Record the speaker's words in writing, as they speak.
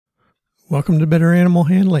Welcome to Better Animal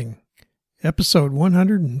Handling, episode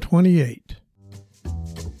 128.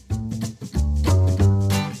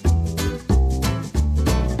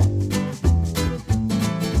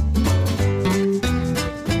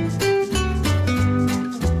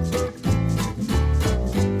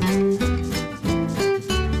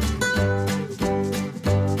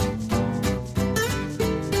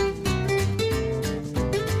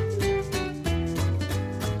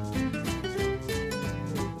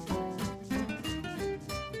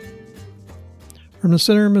 From the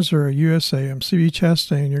center of Missouri, USA, I'm C.B.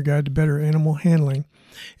 Chastain, your guide to better animal handling,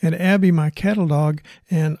 and Abby, my cattle dog,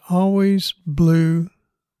 and always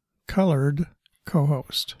blue-colored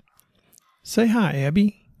co-host. Say hi,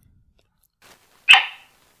 Abby.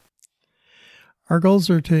 Our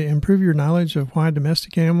goals are to improve your knowledge of why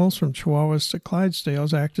domestic animals from Chihuahuas to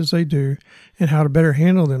Clydesdales act as they do, and how to better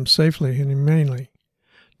handle them safely and humanely.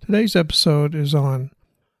 Today's episode is on,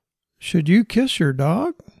 should you kiss your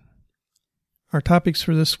dog? Our topics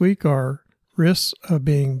for this week are risks of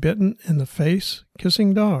being bitten in the face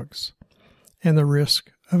kissing dogs and the risk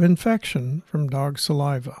of infection from dog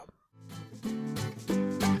saliva.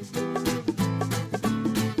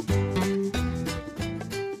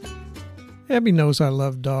 Abby knows I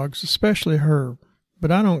love dogs, especially her, but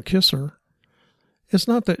I don't kiss her. It's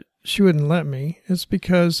not that she wouldn't let me, it's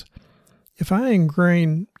because if I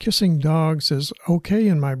ingrain kissing dogs as okay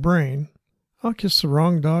in my brain, I'll kiss the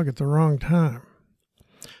wrong dog at the wrong time.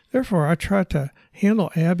 Therefore, I try to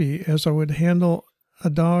handle Abby as I would handle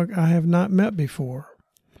a dog I have not met before.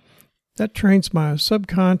 That trains my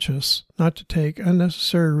subconscious not to take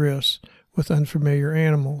unnecessary risks with unfamiliar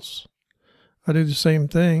animals. I do the same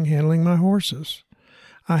thing handling my horses.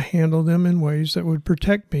 I handle them in ways that would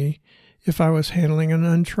protect me if I was handling an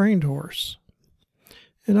untrained horse.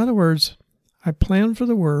 In other words, I plan for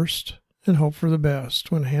the worst and hope for the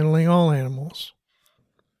best when handling all animals.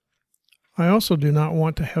 I also do not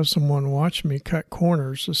want to have someone watch me cut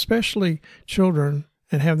corners, especially children,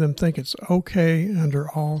 and have them think it's okay under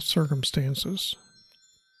all circumstances.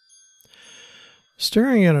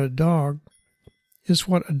 Staring at a dog is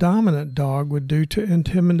what a dominant dog would do to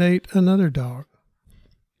intimidate another dog.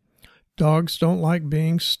 Dogs don't like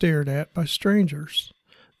being stared at by strangers.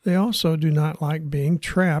 They also do not like being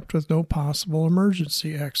trapped with no possible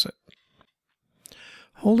emergency exit.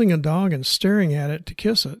 Holding a dog and staring at it to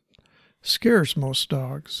kiss it scares most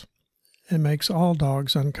dogs and makes all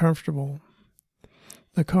dogs uncomfortable.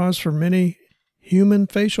 The cause for many human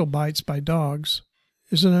facial bites by dogs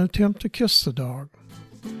is an attempt to kiss the dog.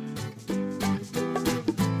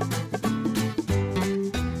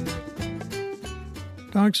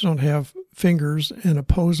 Dogs don't have fingers and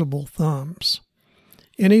opposable thumbs.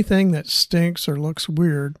 Anything that stinks or looks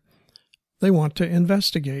weird, they want to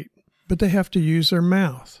investigate, but they have to use their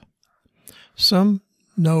mouth. Some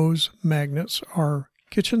nose magnets are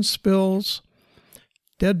kitchen spills,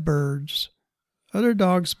 dead birds, other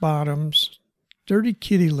dogs' bottoms, dirty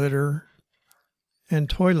kitty litter, and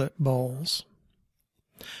toilet bowls.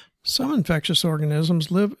 Some infectious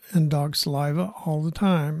organisms live in dog saliva all the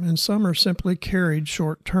time, and some are simply carried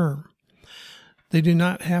short term. They do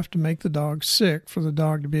not have to make the dog sick for the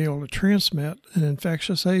dog to be able to transmit an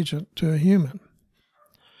infectious agent to a human.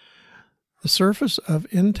 The surface of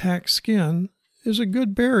intact skin is a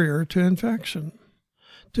good barrier to infection.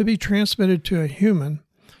 To be transmitted to a human,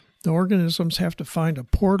 the organisms have to find a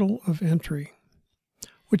portal of entry,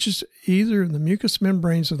 which is either the mucous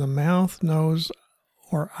membranes of the mouth, nose,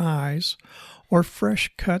 or eyes, or fresh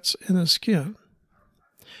cuts in the skin.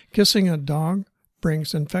 Kissing a dog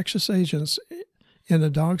brings infectious agents in the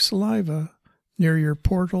dog's saliva near your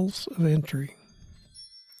portals of entry.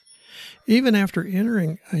 Even after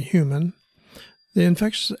entering a human, the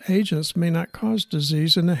infectious agents may not cause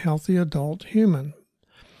disease in a healthy adult human.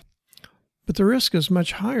 But the risk is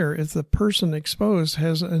much higher if the person exposed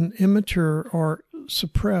has an immature or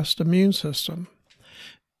suppressed immune system.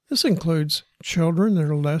 This includes children that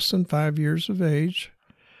are less than 5 years of age,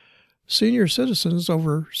 senior citizens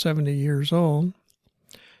over 70 years old,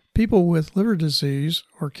 people with liver disease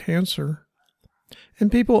or cancer,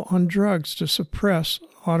 and people on drugs to suppress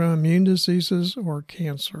autoimmune diseases or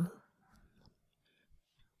cancer.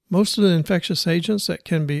 Most of the infectious agents that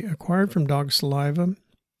can be acquired from dog saliva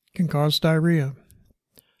can cause diarrhea,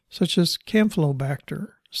 such as Campylobacter,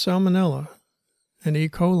 Salmonella, and E.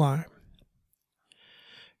 coli.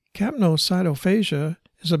 Capnocytophagia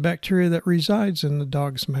is a bacteria that resides in the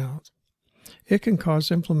dog's mouth. It can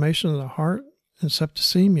cause inflammation of the heart and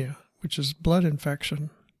septicemia, which is blood infection.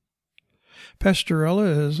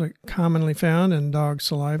 Pasteurella is commonly found in dog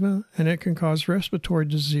saliva, and it can cause respiratory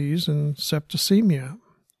disease and septicemia.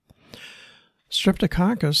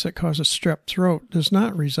 Streptococcus that causes strep throat does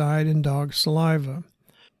not reside in dog saliva,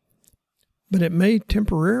 but it may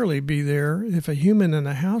temporarily be there if a human in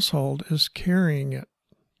a household is carrying it.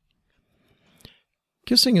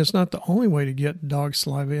 Kissing is not the only way to get dog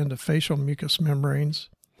saliva into facial mucous membranes.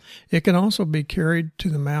 It can also be carried to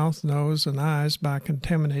the mouth, nose, and eyes by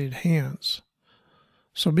contaminated hands.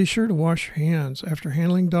 So be sure to wash your hands after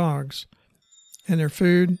handling dogs and their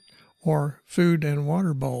food or food and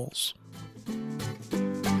water bowls.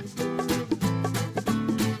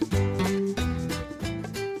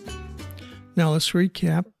 Now let's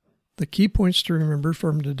recap the key points to remember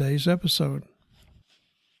from today's episode.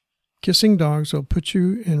 Kissing dogs will put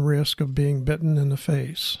you in risk of being bitten in the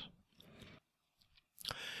face.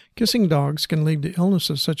 Kissing dogs can lead to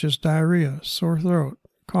illnesses such as diarrhea, sore throat,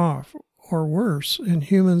 cough, or worse in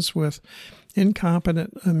humans with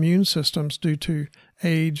incompetent immune systems due to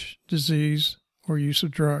age, disease, or use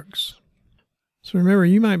of drugs. So remember,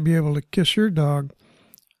 you might be able to kiss your dog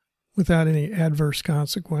without any adverse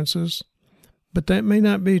consequences, but that may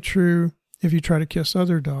not be true if you try to kiss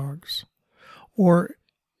other dogs, or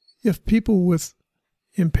if people with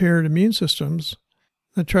impaired immune systems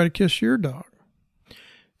that try to kiss your dog.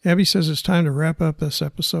 Abby says it's time to wrap up this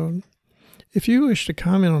episode. If you wish to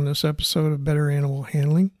comment on this episode of Better Animal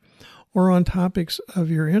Handling or on topics of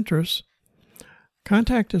your interest,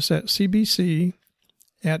 contact us at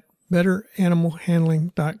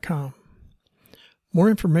cbc@betteranimalhandling.com. More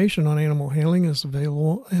information on animal handling is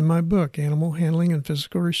available in my book, Animal Handling and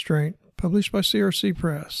Physical Restraint, published by CRC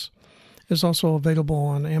Press. It's also available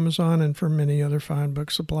on Amazon and from many other fine book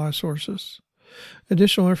supply sources.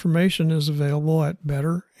 Additional information is available at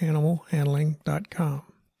betteranimalhandling.com.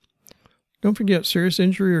 Don't forget, serious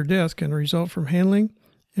injury or death can result from handling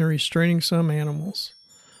and restraining some animals.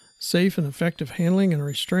 Safe and effective handling and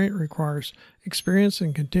restraint requires experience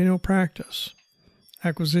and continual practice.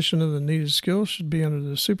 Acquisition of the needed skills should be under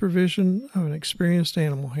the supervision of an experienced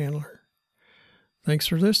animal handler. Thanks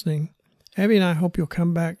for listening. Abby and I hope you'll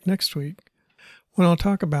come back next week when I'll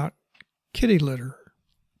talk about kitty litter.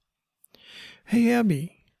 Hey,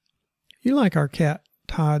 Abby, you like our cat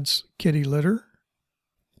Todd's kitty litter?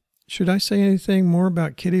 Should I say anything more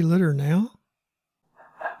about kitty litter now?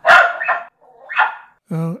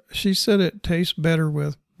 She said it tastes better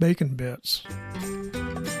with bacon bits.